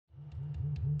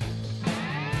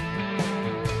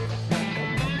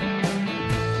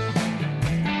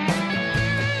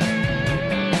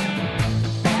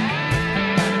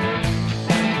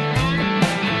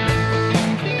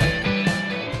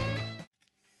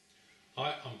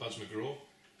Budge Magraw,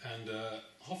 and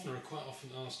Hofner are quite often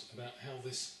asked about how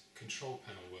this control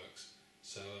panel works,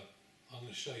 so I'm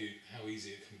going to show you how easy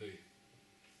it can be.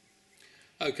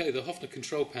 Okay, the Hofner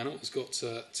Control Panel has got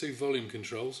two volume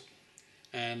controls,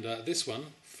 and this one,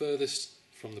 furthest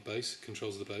from the bass,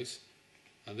 controls the bass,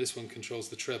 and this one controls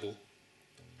the treble.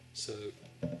 So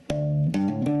put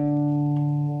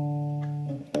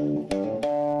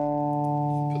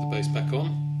the bass back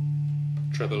on,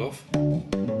 treble off.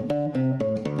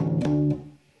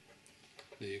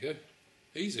 There you go,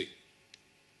 easy.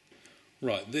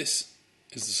 Right, this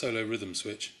is the solo rhythm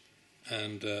switch,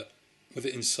 and with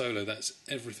it in solo, that's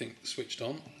everything switched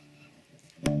on.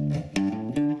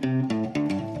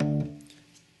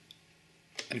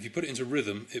 And if you put it into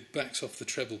rhythm, it backs off the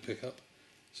treble pickup,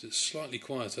 so it's slightly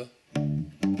quieter.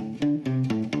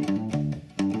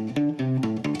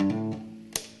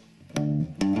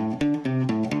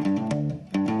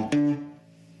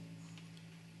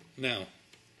 Now,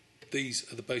 these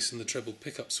are the bass and the treble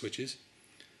pickup switches.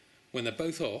 When they're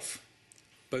both off,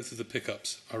 both of the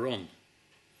pickups are on.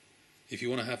 If you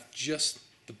want to have just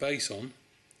the bass on,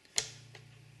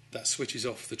 that switches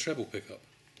off the treble pickup.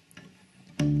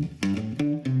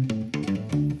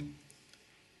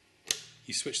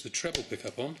 You switch the treble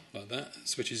pickup on, like that, it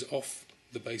switches off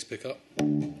the bass pickup.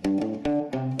 And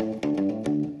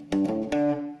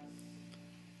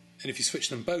if you switch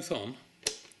them both on,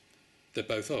 they're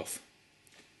both off.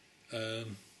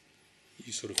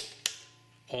 You sort of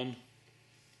on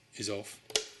is off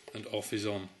and off is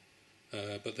on,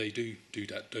 but they do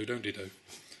that, don't they?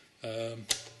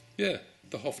 Yeah,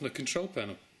 the Hofner Control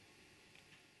Panel.